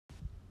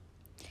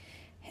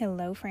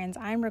Hello, friends.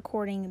 I'm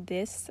recording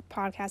this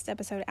podcast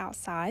episode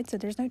outside, so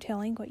there's no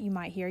telling what you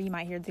might hear. You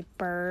might hear the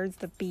birds,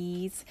 the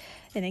bees,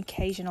 an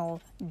occasional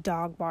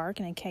dog bark,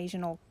 an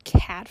occasional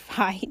cat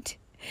fight.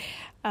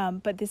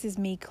 But this is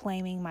me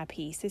claiming my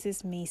peace. This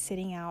is me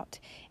sitting out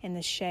in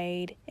the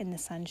shade, in the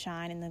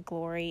sunshine, in the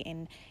glory,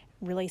 and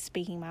really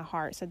speaking my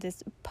heart. So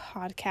this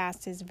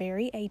podcast is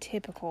very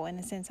atypical in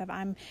the sense of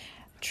I'm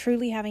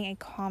truly having a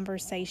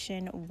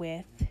conversation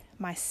with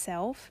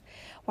myself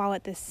while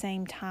at the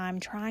same time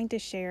trying to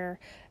share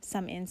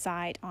some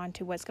insight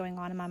onto what's going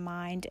on in my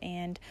mind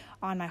and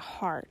on my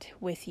heart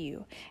with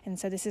you. And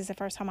so this is the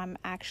first time I'm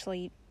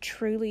actually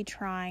truly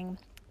trying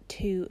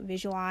to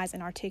visualize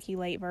and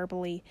articulate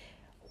verbally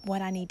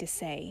what I need to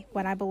say,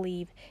 what I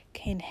believe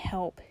can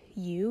help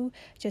you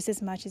just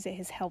as much as it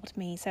has helped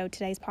me. So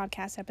today's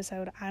podcast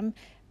episode, I'm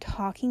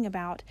talking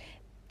about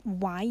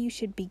why you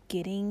should be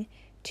getting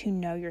to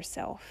know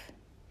yourself.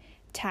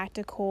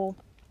 Tactical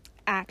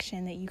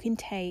action that you can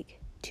take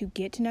to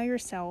get to know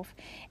yourself,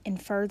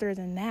 and further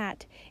than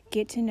that,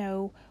 get to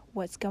know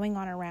what's going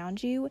on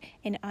around you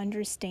and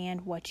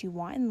understand what you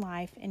want in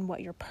life and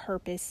what your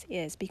purpose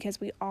is,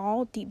 because we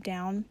all deep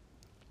down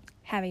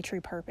have a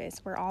true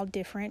purpose. We're all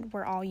different.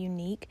 We're all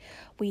unique.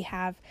 We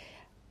have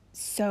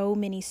so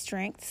many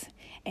strengths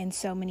and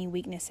so many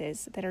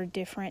weaknesses that are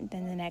different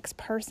than the next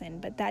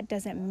person. But that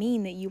doesn't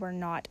mean that you are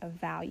not of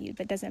value.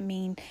 That doesn't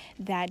mean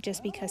that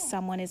just because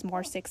someone is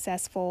more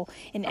successful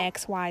in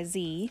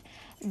XYZ,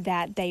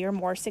 that they are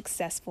more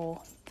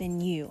successful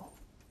than you.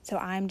 So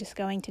I'm just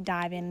going to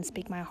dive in and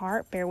speak my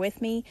heart. Bear with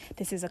me.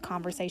 This is a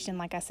conversation,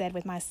 like I said,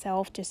 with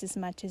myself just as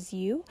much as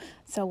you.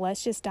 So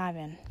let's just dive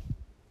in.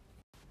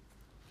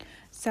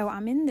 So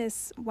I'm in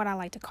this, what I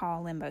like to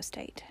call a limbo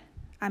state.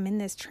 I'm in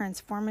this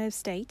transformative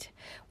state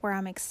where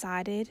I'm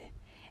excited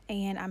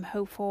and I'm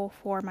hopeful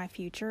for my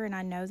future, and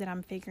I know that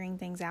I'm figuring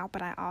things out,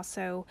 but I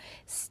also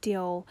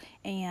still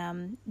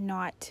am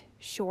not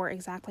sure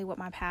exactly what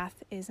my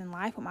path is in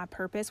life, what my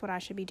purpose, what I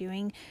should be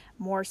doing,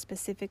 more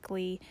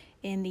specifically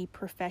in the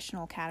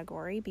professional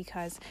category,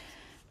 because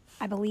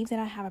I believe that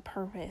I have a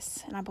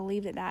purpose, and I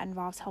believe that that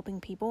involves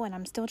helping people, and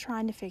I'm still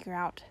trying to figure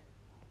out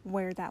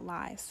where that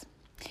lies.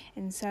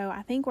 And so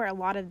I think where a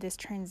lot of this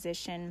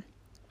transition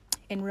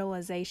and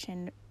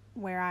realization,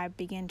 where I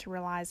begin to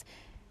realize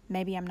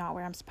maybe I'm not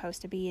where I'm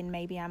supposed to be and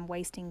maybe I'm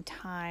wasting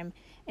time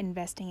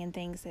investing in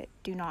things that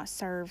do not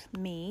serve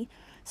me,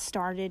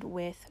 started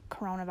with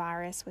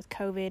coronavirus, with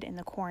COVID and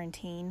the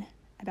quarantine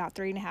about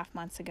 3.5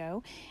 months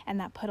ago. And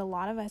that put a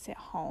lot of us at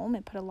home.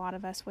 It put a lot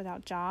of us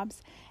without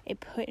jobs. It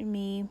put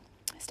me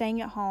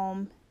staying at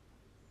home,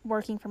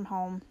 working from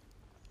home.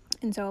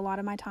 And so a lot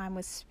of my time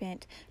was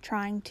spent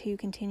trying to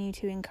continue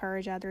to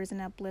encourage others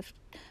and uplift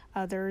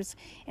others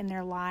in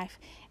their life,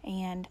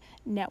 and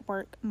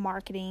network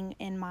marketing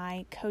in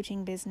my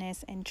coaching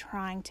business, and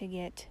trying to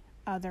get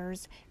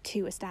others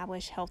to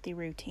establish healthy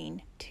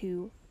routine,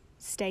 to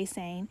stay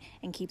sane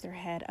and keep their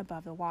head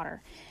above the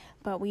water.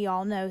 But we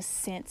all know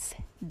since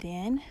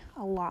then,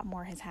 a lot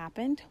more has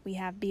happened. We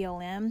have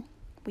BLM.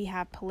 We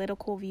have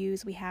political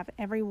views. We have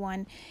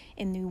everyone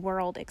in the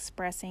world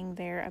expressing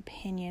their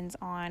opinions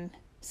on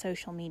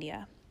social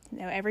media. You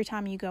know, every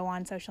time you go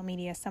on social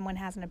media, someone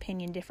has an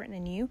opinion different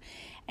than you,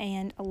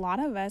 and a lot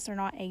of us are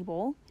not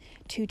able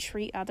to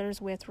treat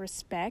others with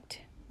respect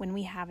when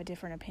we have a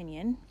different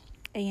opinion,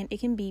 and it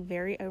can be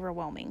very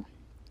overwhelming.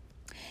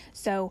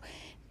 So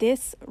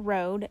this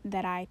road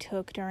that I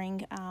took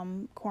during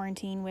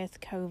quarantine with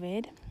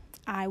COVID,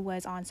 I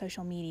was on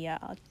social media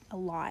a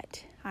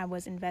lot. I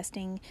was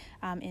investing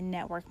in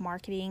network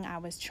marketing. I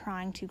was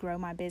trying to grow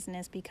my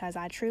business because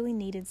I truly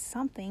needed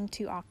something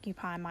to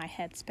occupy my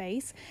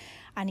headspace.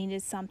 I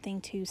needed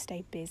something to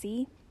stay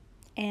busy,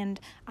 and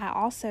I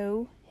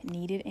also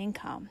needed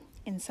income.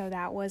 And so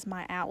that was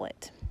my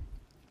outlet.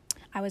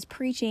 I was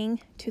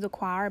preaching to the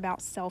choir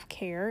about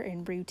self-care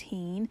and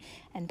routine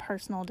and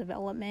personal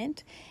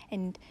development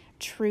and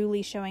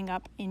truly showing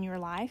up in your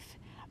life.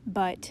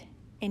 But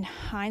in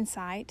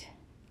hindsight,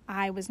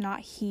 I was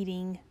not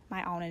heeding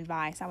my own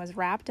advice. I was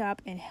wrapped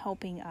up in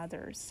helping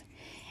others.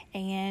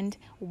 And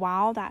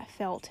while that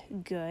felt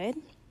good,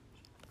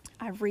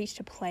 I've reached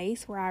a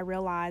place where I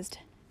realized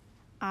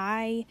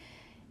I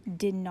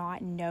did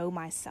not know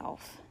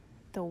myself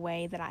the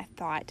way that I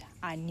thought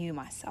I knew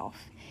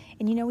myself.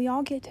 And you know, we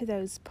all get to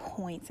those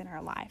points in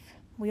our life.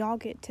 We all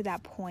get to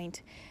that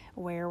point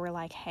where we're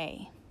like,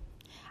 hey,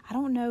 I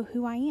don't know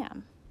who I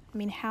am. I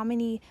mean, how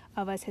many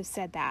of us have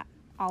said that?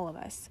 All of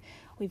us.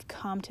 We've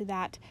come to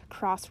that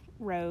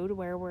crossroad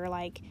where we're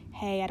like,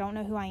 hey, I don't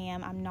know who I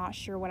am. I'm not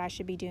sure what I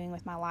should be doing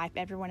with my life.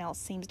 Everyone else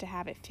seems to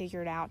have it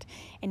figured out.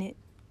 And it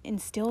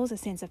instills a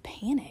sense of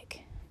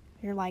panic.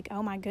 You're like,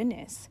 oh my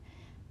goodness.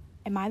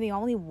 Am I the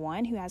only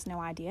one who has no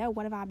idea?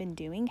 What have I been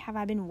doing? Have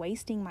I been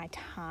wasting my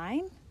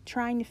time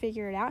trying to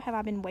figure it out? Have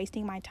I been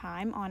wasting my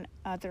time on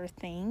other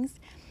things?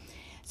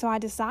 So I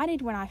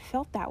decided when I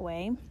felt that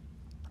way,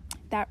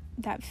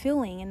 that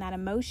feeling and that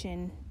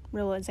emotion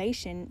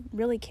realization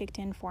really kicked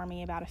in for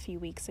me about a few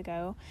weeks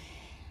ago.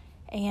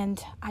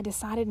 And I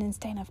decided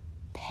instead of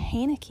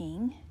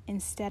panicking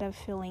instead of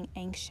feeling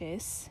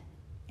anxious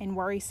and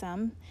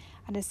worrisome,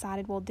 I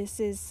decided, well, this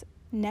is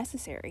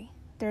necessary.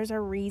 There's a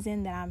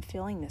reason that I'm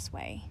feeling this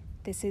way.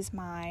 This is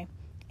my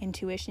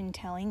intuition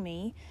telling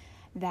me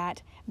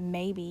that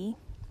maybe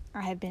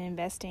I have been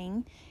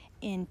investing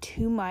in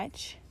too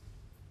much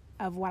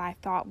of what I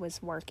thought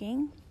was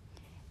working.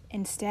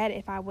 Instead,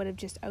 if I would have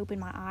just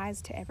opened my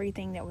eyes to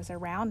everything that was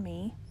around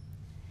me,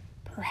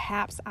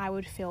 perhaps I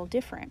would feel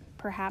different.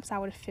 Perhaps I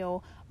would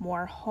feel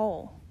more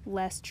whole,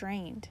 less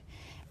drained,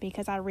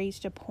 because I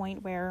reached a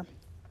point where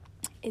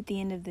at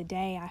the end of the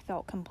day, I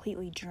felt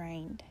completely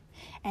drained.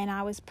 And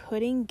I was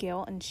putting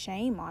guilt and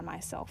shame on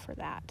myself for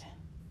that.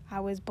 I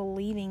was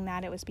believing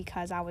that it was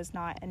because I was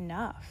not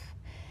enough,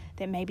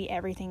 that maybe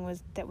everything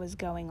that was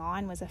going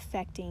on was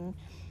affecting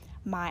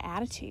my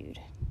attitude.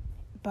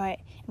 But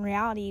in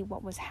reality,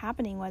 what was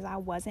happening was I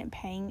wasn't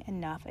paying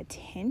enough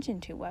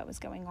attention to what was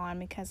going on,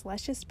 because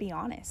let's just be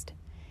honest.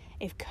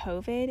 If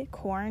COVID,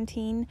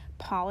 quarantine,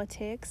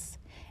 politics,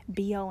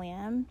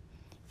 BLM,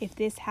 if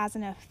this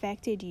hasn't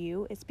affected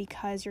you, it's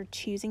because you're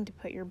choosing to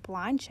put your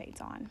blind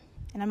shades on.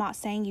 And I'm not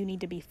saying you need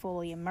to be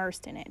fully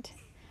immersed in it.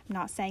 I'm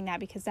not saying that,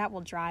 because that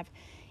will drive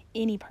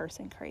any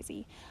person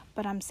crazy.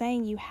 But I'm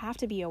saying you have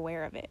to be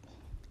aware of it,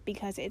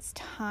 because it's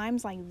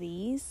times like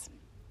these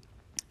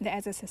that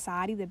as a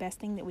society, the best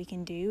thing that we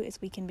can do is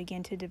we can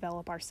begin to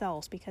develop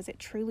ourselves, because it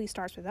truly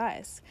starts with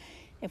us.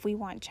 If we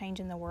want change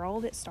in the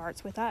world, it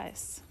starts with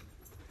us.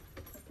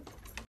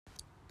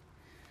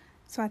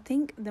 So I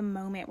think the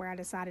moment where I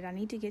decided I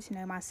need to get to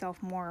know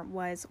myself more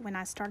was when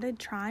I started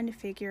trying to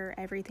figure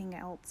everything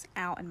else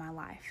out in my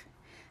life,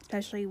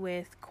 especially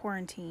with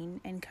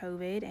quarantine and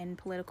COVID and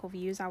political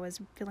views. I was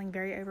feeling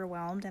very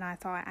overwhelmed, and I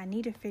thought I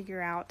need to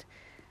figure out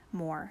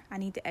more. I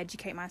need to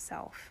educate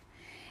myself.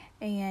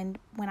 And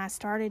when I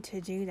started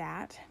to do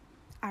that,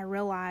 I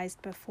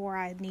realized before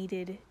I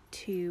needed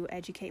to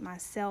educate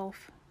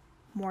myself,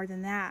 more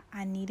than that,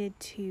 I needed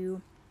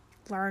to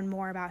learn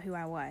more about who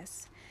I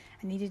was.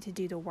 I needed to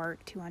do the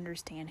work to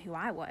understand who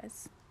I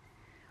was.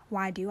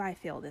 Why do I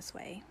feel this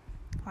way?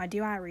 Why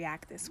do I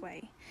react this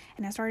way?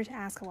 And I started to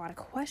ask a lot of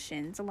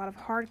questions, a lot of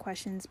hard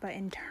questions, but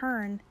in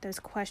turn, those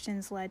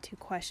questions led to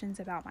questions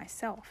about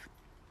myself.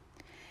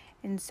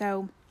 And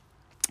so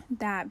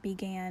that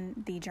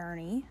began the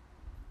journey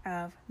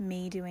of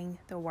me doing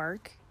the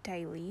work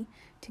daily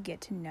to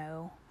get to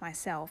know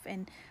myself.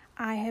 And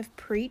I have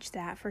preached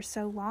that for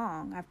so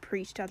long. I've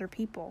preached to other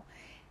people.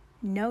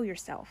 Know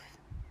yourself.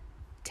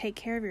 Take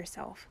care of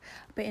yourself.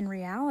 But in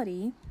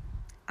reality,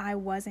 I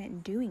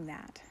wasn't doing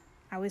that.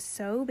 I was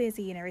so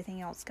busy in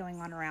everything else going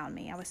on around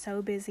me. I was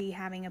so busy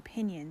having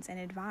opinions and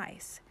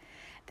advice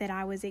that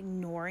I was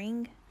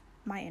ignoring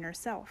my inner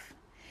self.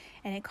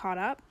 And it caught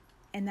up,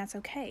 and that's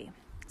okay.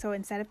 So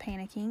instead of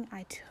panicking,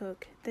 I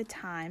took the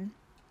time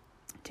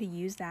to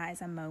use that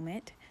as a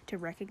moment to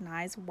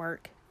recognize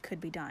work could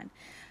be done.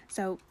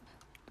 So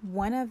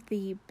one of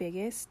the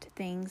biggest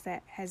things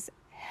that has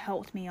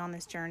helped me on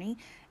this journey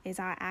is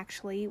I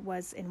actually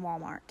was in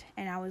Walmart,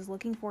 and I was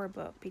looking for a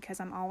book, because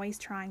I'm always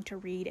trying to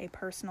read a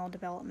personal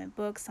development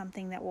book,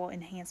 something that will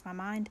enhance my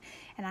mind.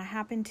 And I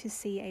happened to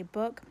see a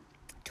book,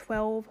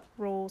 12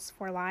 Rules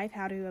for Life,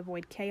 How to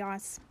Avoid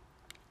Chaos,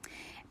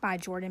 by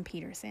Jordan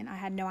Peterson. I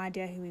had no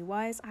idea who he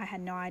was. I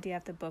had no idea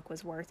if the book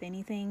was worth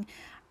anything.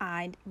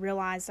 I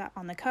realized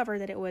on the cover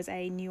that it was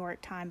a New York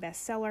Times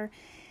bestseller.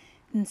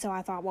 And so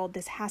I thought, well,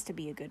 this has to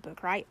be a good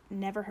book, right?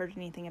 Never heard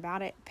anything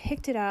about it.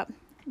 Picked it up,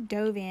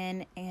 dove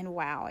in, and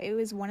wow, it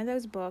was one of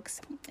those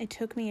books. It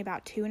took me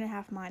about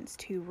 2.5 months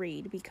to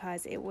read,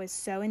 because it was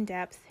so in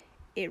depth.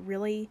 It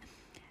really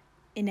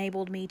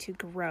enabled me to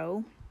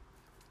grow.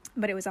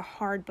 But it was a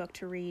hard book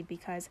to read,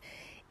 because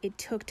it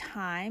took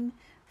time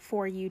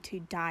for you to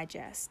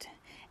digest.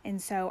 And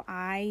so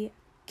I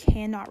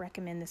cannot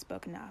recommend this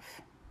book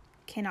enough.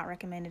 Cannot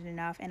recommend it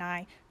enough. And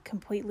I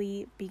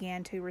completely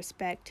began to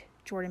respect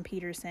Jordan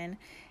Peterson.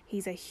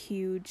 He's a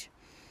huge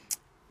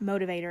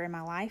motivator in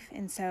my life.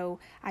 And so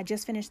I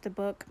just finished the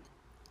book,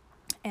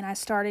 and I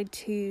started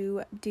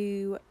to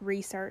do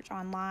research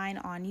online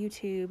on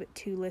YouTube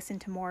to listen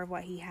to more of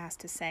what he has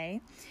to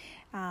say.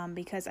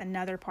 Because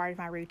another part of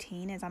my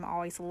routine is I'm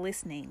always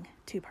listening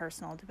to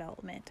personal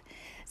development.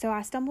 So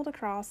I stumbled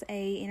across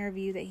a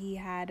interview that he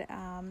had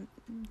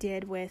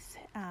did with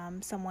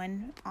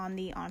someone on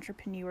the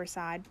entrepreneur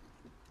side,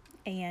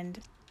 and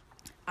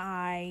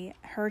I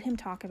heard him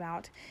talk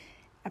about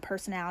a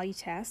personality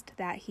test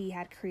that he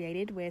had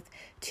created with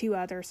 2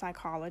 other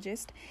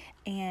psychologists,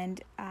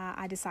 and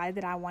I decided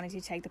that I wanted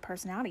to take the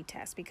personality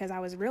test, because I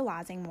was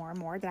realizing more and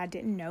more that I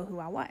didn't know who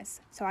I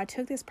was. So I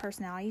took this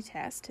personality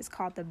test. It's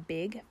called the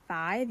Big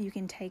 5. You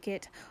can take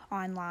it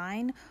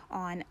online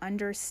on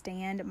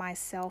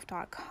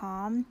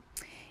understandmyself.com,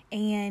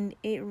 and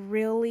it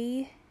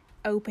really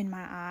opened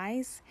my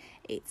eyes.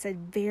 It's a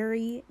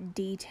very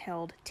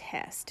detailed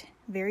test.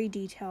 Very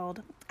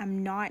detailed.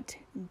 I'm not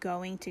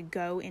going to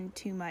go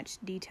into much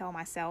detail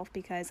myself,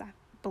 because I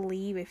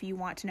believe if you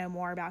want to know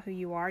more about who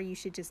you are, you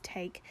should just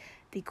take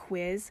the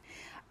quiz.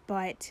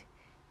 But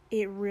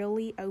it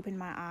really opened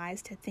my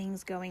eyes to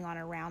things going on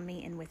around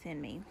me and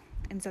within me.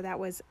 And so that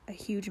was a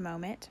huge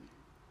moment.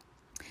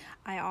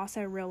 I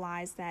also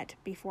realized that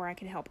before I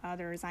could help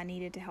others, I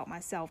needed to help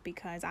myself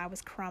because I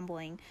was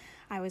crumbling.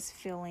 I was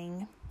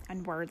feeling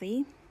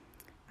unworthy.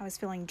 I was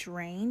feeling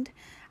drained.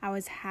 I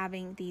was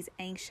having these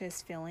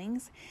anxious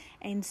feelings.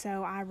 And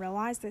so I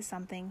realized that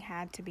something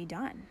had to be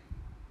done.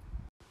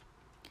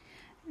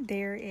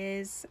 There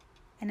is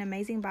an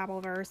amazing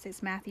Bible verse.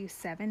 It's Matthew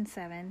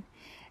 7:7,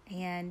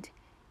 and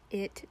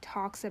it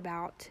talks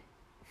about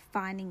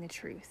finding the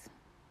truth.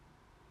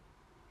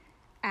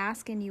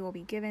 Ask and you will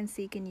be given,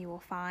 seek and you will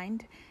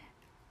find.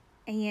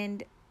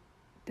 And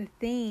the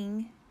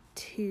thing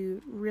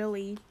to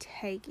really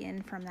take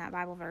in from that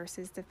Bible verse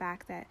is the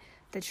fact that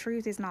the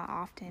truth is not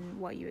often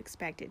what you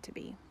expect it to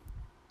be.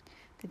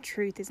 The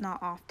truth is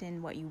not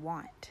often what you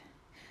want.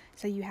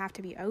 So you have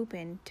to be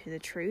open to the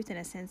truth in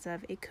a sense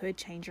of it could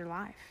change your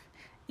life,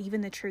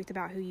 even the truth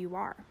about who you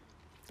are.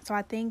 So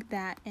I think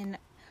that in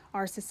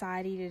our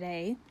society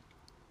today,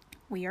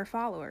 we are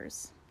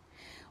followers.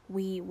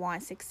 We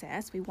want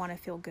success. We want to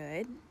feel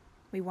good.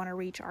 We want to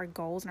reach our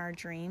goals and our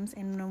dreams.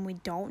 And when we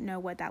don't know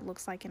what that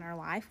looks like in our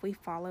life, we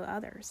follow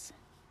others.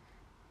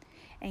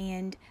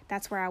 And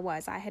that's where I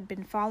was. I had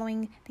been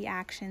following the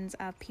actions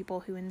of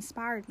people who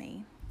inspired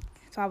me.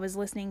 So I was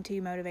listening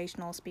to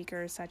motivational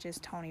speakers such as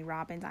Tony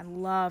Robbins. I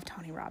love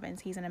Tony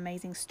Robbins. He's an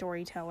amazing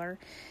storyteller.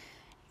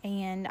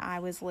 And I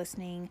was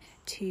listening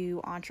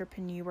to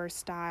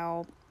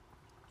entrepreneur-style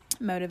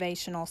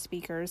motivational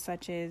speakers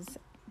such as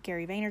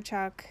Gary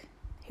Vaynerchuk,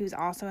 who's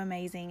also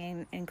amazing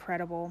and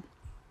incredible.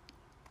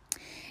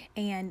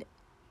 And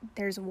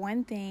there's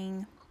one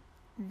thing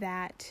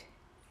that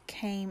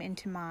came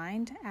into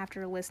mind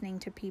after listening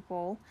to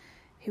people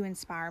who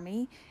inspire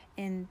me,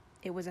 and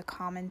it was a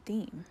common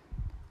theme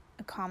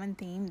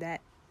that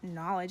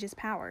knowledge is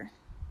power.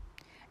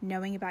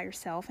 Knowing about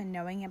yourself and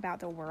knowing about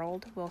the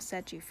world will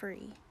set you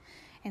free.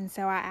 And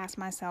so I asked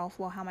myself,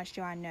 well, how much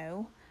do I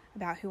know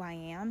about who I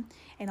am?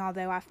 And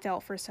although I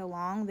felt for so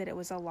long that it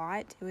was a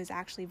lot, it was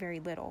actually very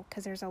little,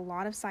 because there's a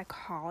lot of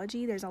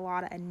psychology, there's a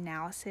lot of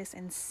analysis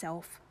and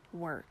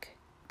self-work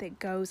that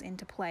goes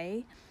into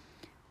play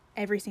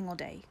every single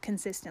day,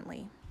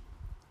 consistently.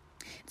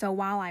 So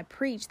while I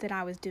preached that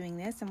I was doing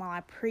this, and while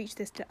I preached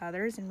this to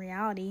others, in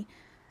reality,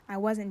 I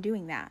wasn't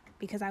doing that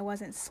because I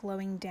wasn't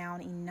slowing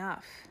down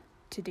enough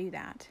to do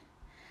that.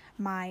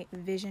 My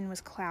vision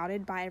was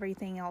clouded by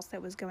everything else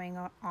that was going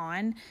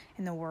on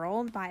in the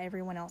world, by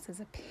everyone else's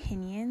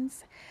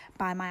opinions,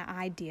 by my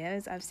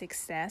ideas of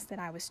success that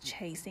I was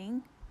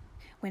chasing,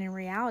 when in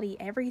reality,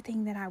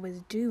 everything that I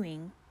was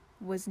doing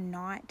was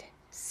not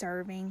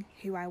serving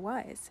who I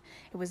was.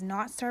 It was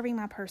not serving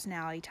my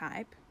personality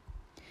type.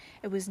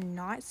 It was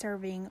not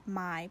serving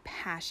my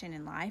passion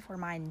in life or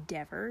my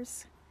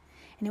endeavors.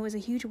 And it was a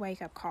huge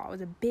wake-up call. It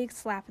was a big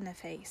slap in the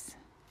face.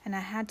 And I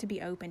had to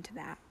be open to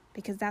that,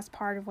 because that's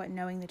part of what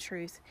knowing the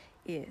truth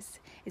is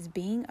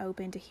being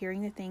open to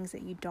hearing the things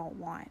that you don't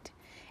want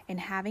and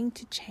having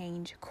to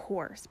change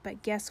course.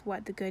 But guess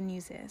what the good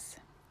news is?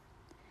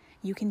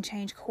 You can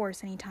change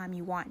course anytime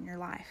you want in your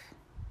life.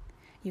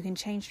 You can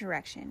change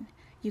direction.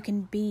 You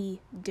can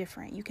be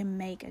different. You can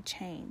make a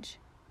change.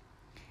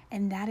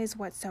 And that is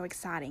what's so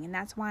exciting. And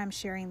that's why I'm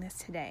sharing this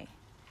today.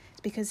 It's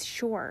because,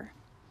 sure,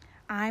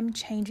 I'm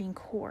changing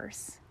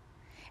course.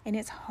 And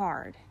it's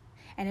hard.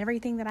 And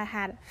everything that I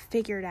had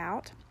figured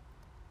out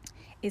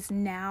is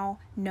now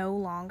no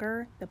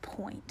longer the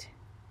point.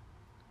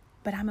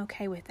 But I'm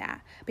okay with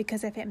that.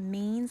 Because if it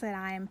means that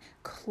I am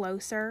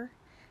closer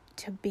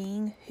to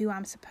being who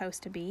I'm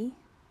supposed to be,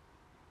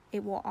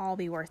 it will all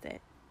be worth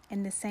it.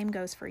 And the same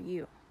goes for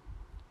you.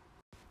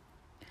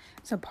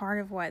 So part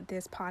of what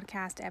this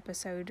podcast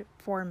episode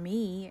for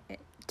me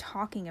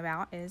talking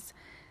about is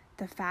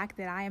the fact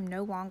that I am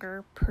no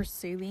longer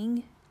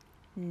pursuing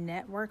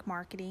network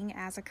marketing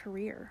as a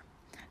career.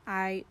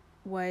 I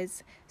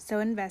was so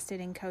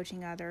invested in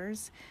coaching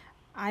others.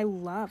 I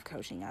love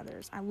coaching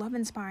others. I love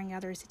inspiring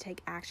others to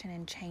take action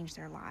and change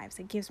their lives.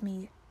 It gives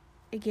me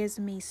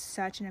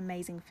such an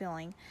amazing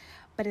feeling.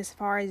 But as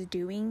far as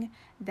doing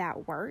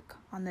that work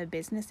on the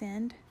business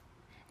end,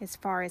 as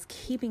far as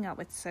keeping up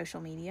with social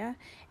media,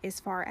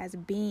 as far as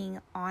being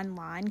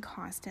online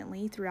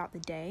constantly throughout the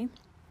day,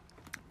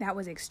 that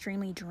was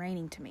extremely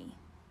draining to me.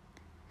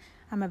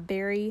 I'm a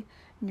very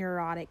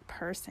neurotic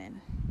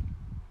person,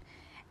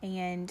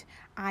 and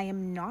I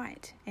am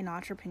not an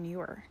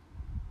entrepreneur.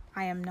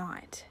 I am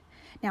not.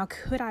 Now,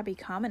 could I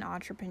become an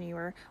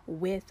entrepreneur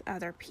with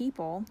other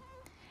people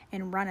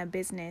and run a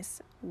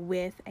business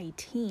with a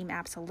team?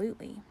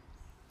 Absolutely.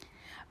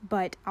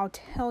 But I'll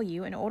tell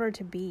you, in order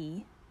to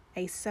be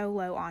a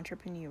solo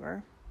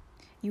entrepreneur,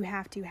 you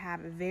have to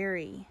have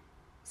very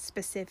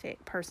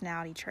specific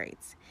personality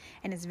traits,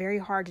 and it's very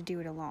hard to do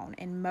it alone.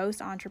 And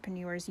most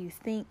entrepreneurs you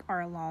think are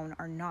alone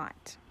are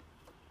not.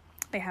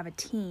 They have a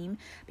team,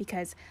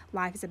 because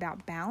life is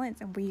about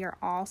balance, and we are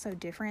all so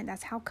different.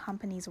 That's how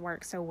companies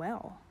work so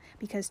well,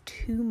 because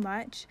too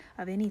much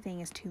of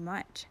anything is too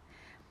much.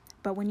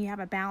 But when you have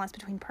a balance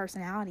between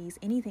personalities,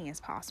 anything is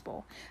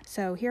possible.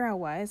 So here I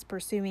was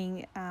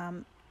pursuing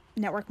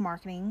network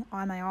marketing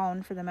on my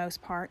own for the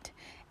most part,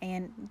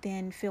 and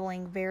then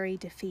feeling very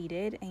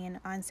defeated and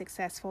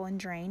unsuccessful and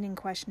drained and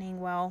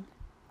questioning, well,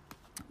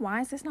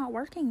 why is this not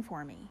working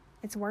for me?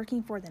 It's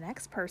working for the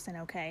next person,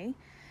 okay?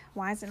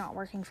 Why is it not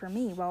working for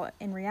me? Well,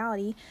 in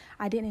reality,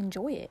 I didn't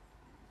enjoy it.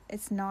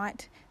 It's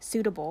not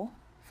suitable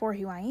for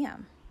who I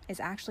am. It's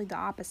actually the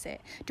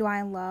opposite. Do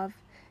I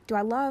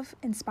love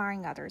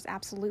inspiring others?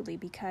 Absolutely,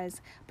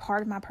 because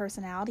part of my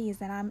personality is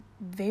that I'm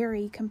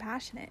very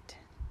compassionate.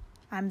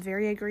 I'm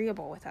very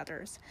agreeable with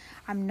others.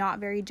 I'm not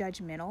very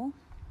judgmental.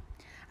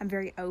 I'm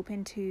very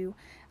open to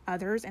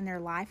others and their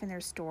life and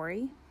their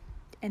story.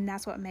 And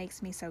that's what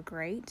makes me so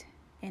great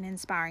in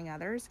inspiring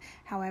others.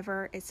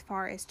 However, as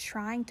far as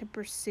trying to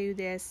pursue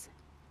this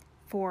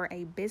for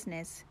a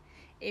business,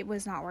 it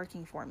was not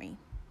working for me.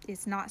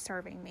 It's not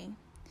serving me.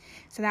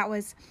 So that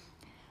was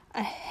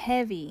a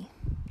heavy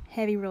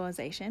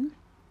realization,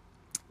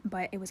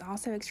 but it was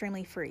also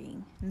extremely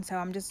freeing. And so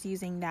I'm just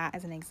using that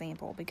as an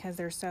example because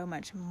there's so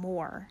much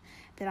more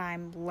that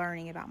I'm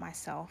learning about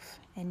myself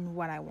and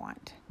what I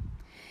want.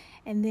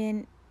 And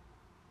then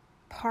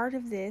part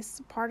of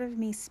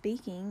me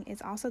speaking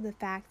is also the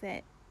fact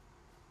that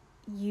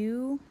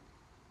you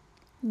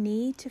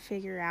need to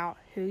figure out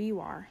who you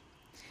are.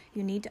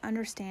 You need to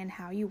understand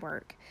how you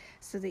work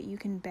so that you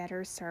can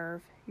better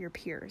serve your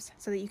peers,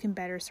 so that you can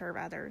better serve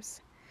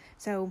others.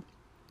 So,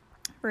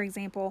 for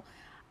example,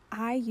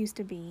 I used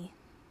to be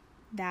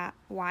that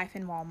wife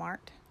in Walmart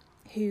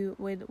who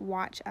would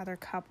watch other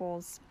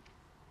couples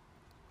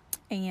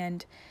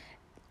and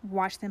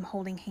watch them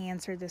holding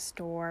hands through the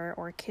store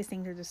or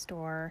kissing through the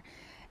store.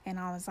 And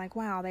I was like,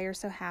 wow, they are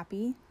so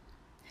happy.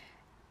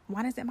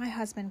 Why doesn't my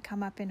husband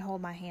come up and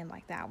hold my hand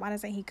like that? Why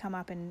doesn't he come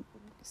up and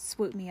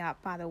swoop me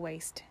up by the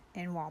waist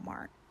in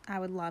Walmart? I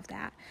would love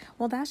that.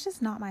 Well, that's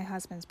just not my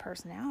husband's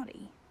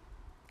personality.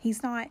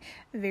 He's not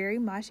very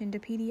much into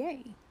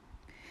PDA.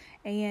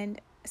 And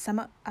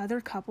some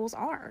other couples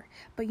are.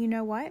 But you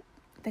know what?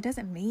 That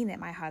doesn't mean that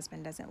my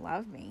husband doesn't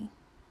love me.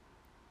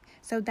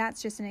 So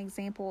that's just an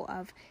example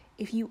of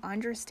if you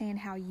understand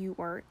how you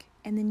work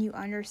and then you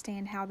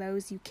understand how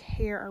those you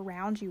care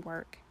around you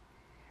work,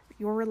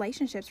 your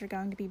relationships are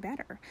going to be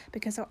better.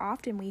 Because so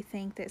often we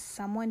think that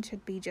someone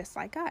should be just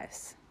like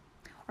us,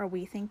 or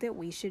we think that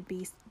we should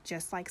be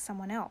just like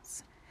someone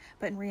else.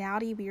 But in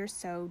reality, we are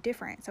so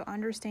different. So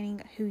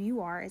understanding who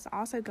you are is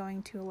also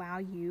going to allow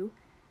you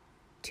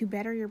to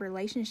better your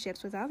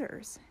relationships with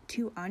others,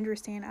 to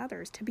understand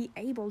others, to be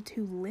able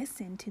to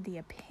listen to the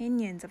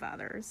opinions of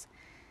others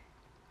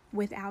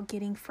without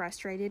getting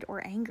frustrated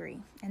or angry.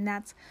 And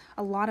that's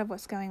a lot of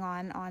what's going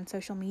on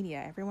social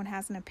media. Everyone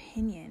has an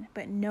opinion,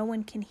 but no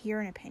one can hear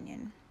an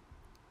opinion.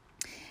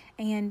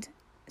 And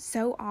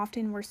so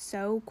often we're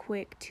so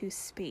quick to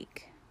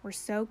speak. We're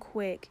so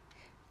quick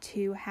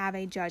to have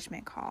a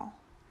judgment call.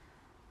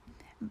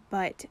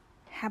 But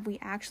have we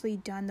actually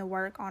done the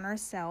work on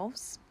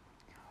ourselves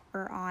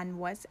or on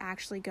what's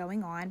actually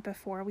going on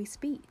before we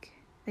speak?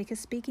 Because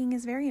speaking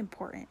is very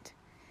important.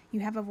 You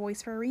have a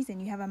voice for a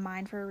reason. You have a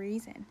mind for a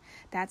reason.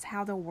 That's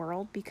how the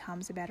world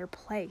becomes a better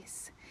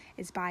place,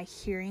 is by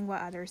hearing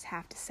what others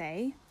have to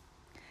say,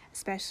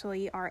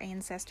 especially our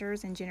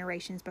ancestors and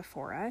generations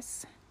before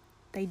us.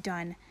 They've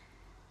done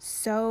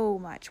so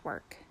much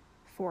work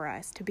for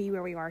us to be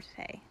where we are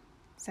today.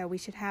 So we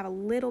should have a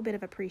little bit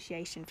of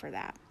appreciation for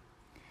that.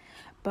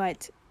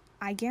 But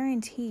I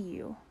guarantee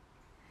you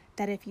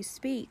that if you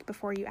speak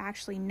before you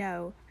actually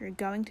know, you're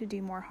going to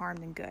do more harm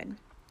than good.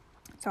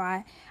 So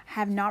I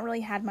have not really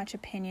had much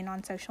opinion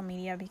on social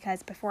media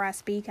because before I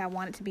speak, I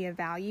want it to be of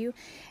value.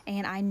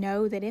 And I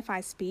know that if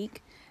I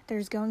speak,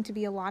 there's going to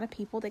be a lot of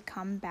people that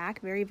come back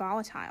very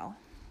volatile.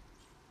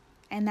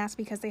 And that's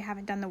because they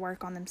haven't done the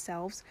work on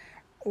themselves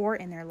or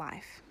in their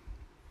life.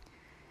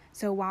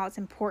 So while it's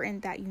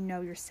important that you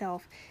know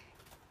yourself,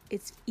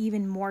 it's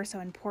even more so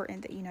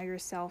important that you know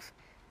yourself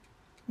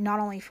not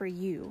only for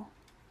you,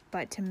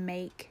 but to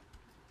make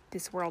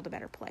this world a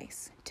better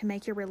place, to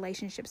make your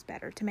relationships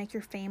better, to make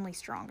your family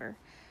stronger,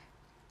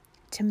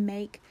 to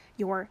make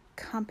your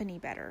company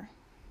better.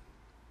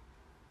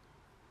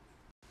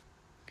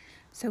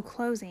 So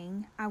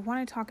closing, I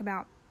want to talk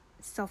about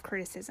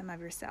self-criticism of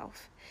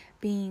yourself,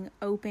 being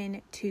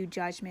open to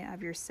judgment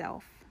of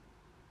yourself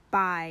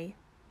by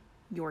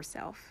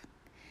yourself.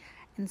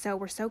 And so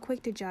we're so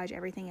quick to judge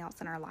everything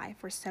else in our life.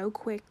 We're so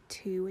quick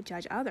to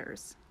judge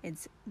others.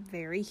 It's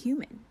very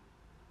human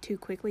to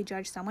quickly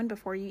judge someone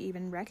before you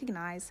even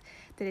recognize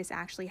that it's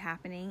actually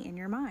happening in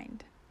your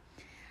mind.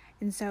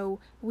 And so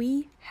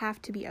we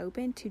have to be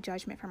open to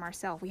judgment from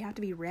ourselves. We have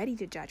to be ready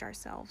to judge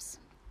ourselves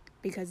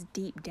because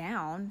deep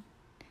down,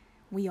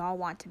 we all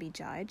want to be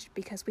judged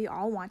because we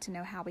all want to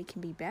know how we can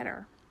be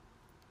better.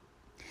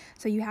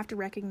 So you have to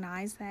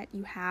recognize that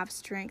you have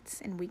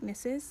strengths and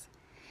weaknesses,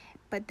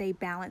 but they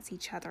balance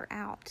each other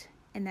out.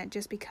 And that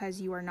just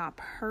because you are not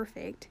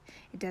perfect,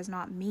 it does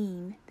not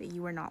mean that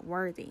you are not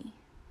worthy.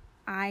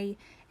 I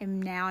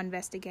am now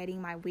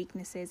investigating my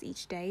weaknesses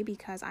each day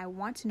because I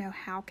want to know,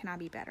 how can I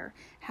be better?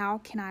 How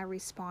can I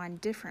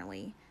respond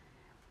differently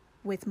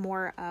with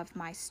more of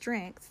my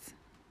strengths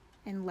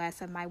and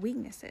less of my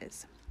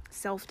weaknesses?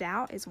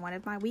 Self-doubt is one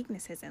of my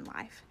weaknesses in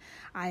life.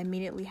 I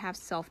immediately have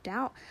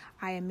self-doubt.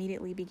 I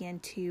immediately begin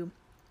to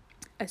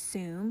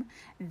assume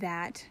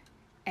that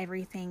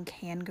everything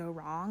can go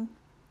wrong,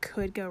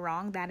 could go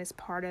wrong. That is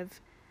part of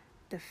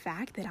the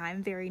fact that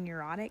I'm very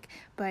neurotic,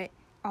 but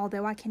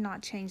although I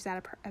cannot change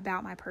that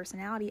about my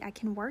personality, I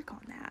can work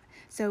on that.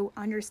 So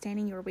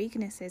understanding your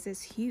weaknesses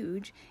is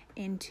huge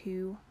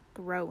into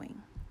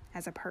growing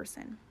as a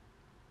person.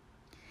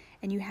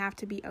 And you have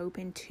to be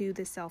open to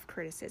the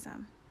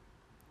self-criticism,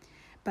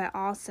 but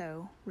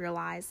also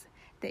realize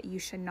that you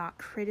should not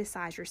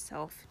criticize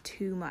yourself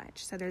too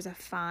much. So there's a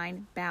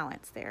fine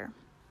balance there.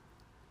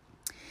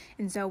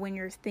 And so when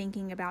you're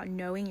thinking about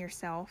knowing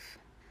yourself,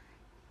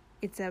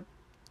 it's a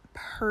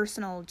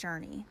personal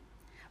journey.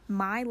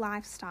 My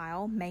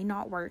lifestyle may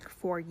not work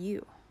for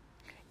you.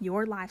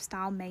 Your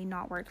lifestyle may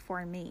not work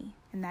for me,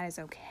 and that is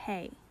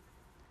okay.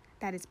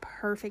 That is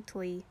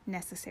perfectly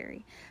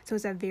necessary. So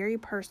it's a very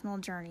personal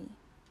journey.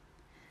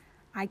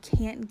 I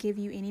can't give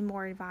you any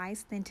more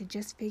advice than to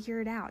just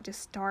figure it out. Just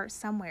start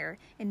somewhere.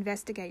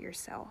 Investigate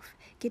yourself.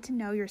 Get to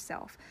know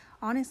yourself.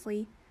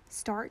 Honestly,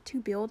 start to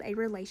build a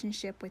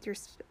relationship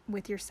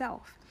with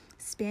yourself.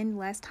 Spend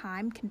less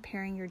time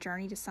comparing your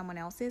journey to someone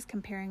else's,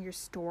 comparing your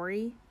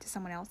story to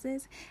someone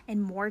else's,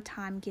 and more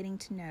time getting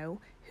to know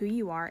who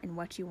you are and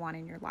what you want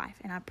in your life.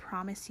 And I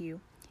promise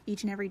you,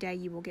 each and every day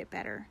you will get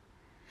better.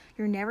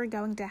 You're never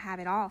going to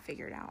have it all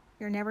figured out.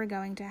 You're never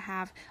going to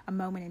have a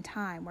moment in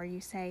time where you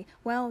say,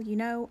 well,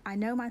 I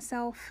know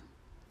myself,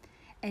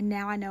 and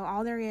now I know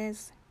all there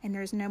is, and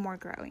there's no more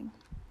growing.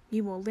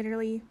 You will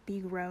literally be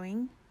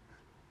growing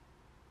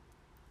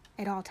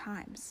at all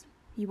times.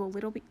 You will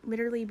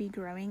literally be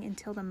growing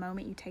until the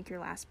moment you take your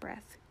last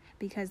breath,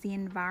 because the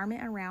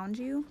environment around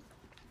you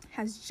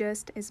has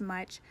just as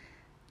much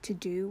to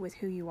do with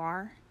who you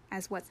are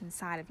as what's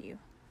inside of you.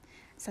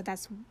 So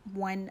that's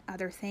one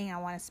other thing I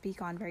want to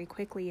speak on very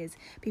quickly, is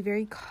be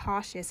very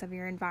cautious of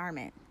your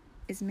environment.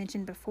 As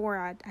mentioned before,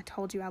 I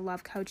told you I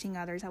love coaching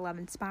others. I love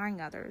inspiring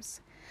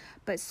others.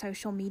 But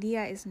social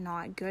media is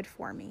not good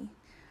for me,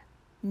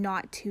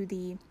 not to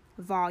the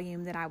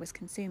volume that I was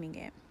consuming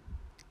it.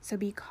 So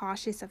be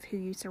cautious of who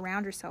you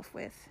surround yourself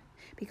with.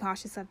 Be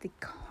cautious of the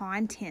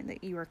content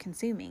that you are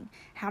consuming.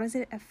 How does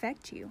it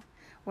affect you?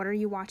 What are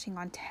you watching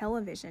on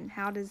television?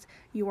 How does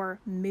your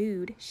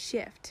mood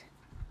shift?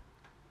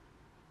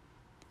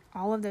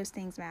 All of those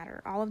things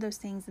matter. All of those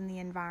things in the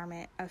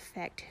environment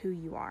affect who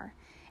you are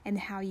and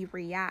how you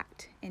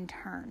react in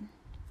turn.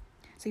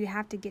 So you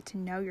have to get to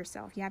know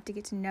yourself. You have to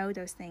get to know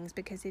those things,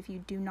 because if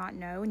you do not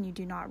know and you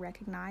do not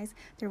recognize,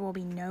 there will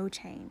be no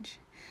change.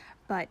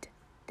 But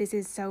this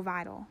is so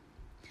vital.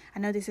 I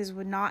know this is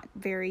not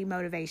very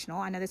motivational.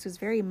 I know this was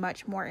very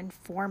much more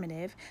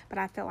informative, but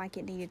I felt like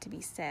it needed to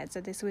be said.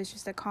 So this was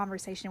just a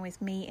conversation with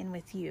me and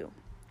with you.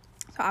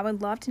 So I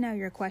would love to know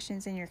your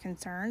questions and your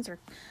concerns or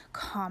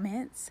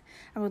comments.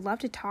 I would love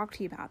to talk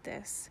to you about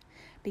this,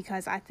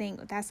 because I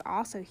think that's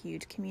also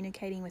huge,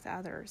 communicating with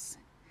others.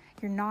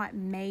 You're not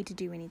made to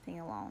do anything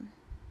alone.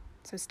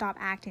 So stop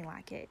acting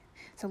like it.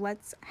 So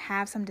let's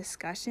have some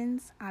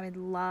discussions. I would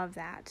love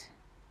that.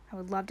 I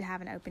would love to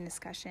have an open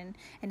discussion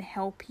and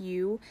help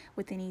you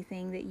with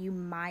anything that you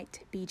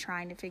might be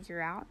trying to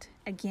figure out.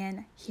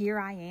 Again, here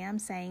I am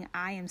saying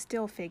I am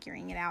still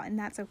figuring it out, and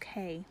that's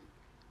okay.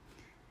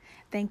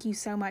 Thank you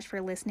so much for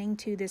listening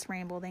to this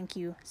ramble. Thank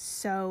you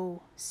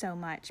so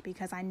much,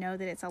 because I know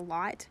that it's a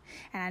lot,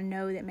 and I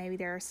know that maybe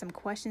there are some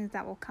questions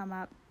that will come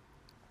up,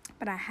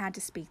 but I had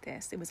to speak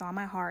this. It was on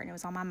my heart and it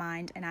was on my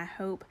mind, and I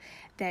hope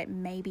that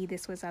maybe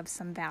this was of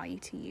some value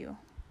to you.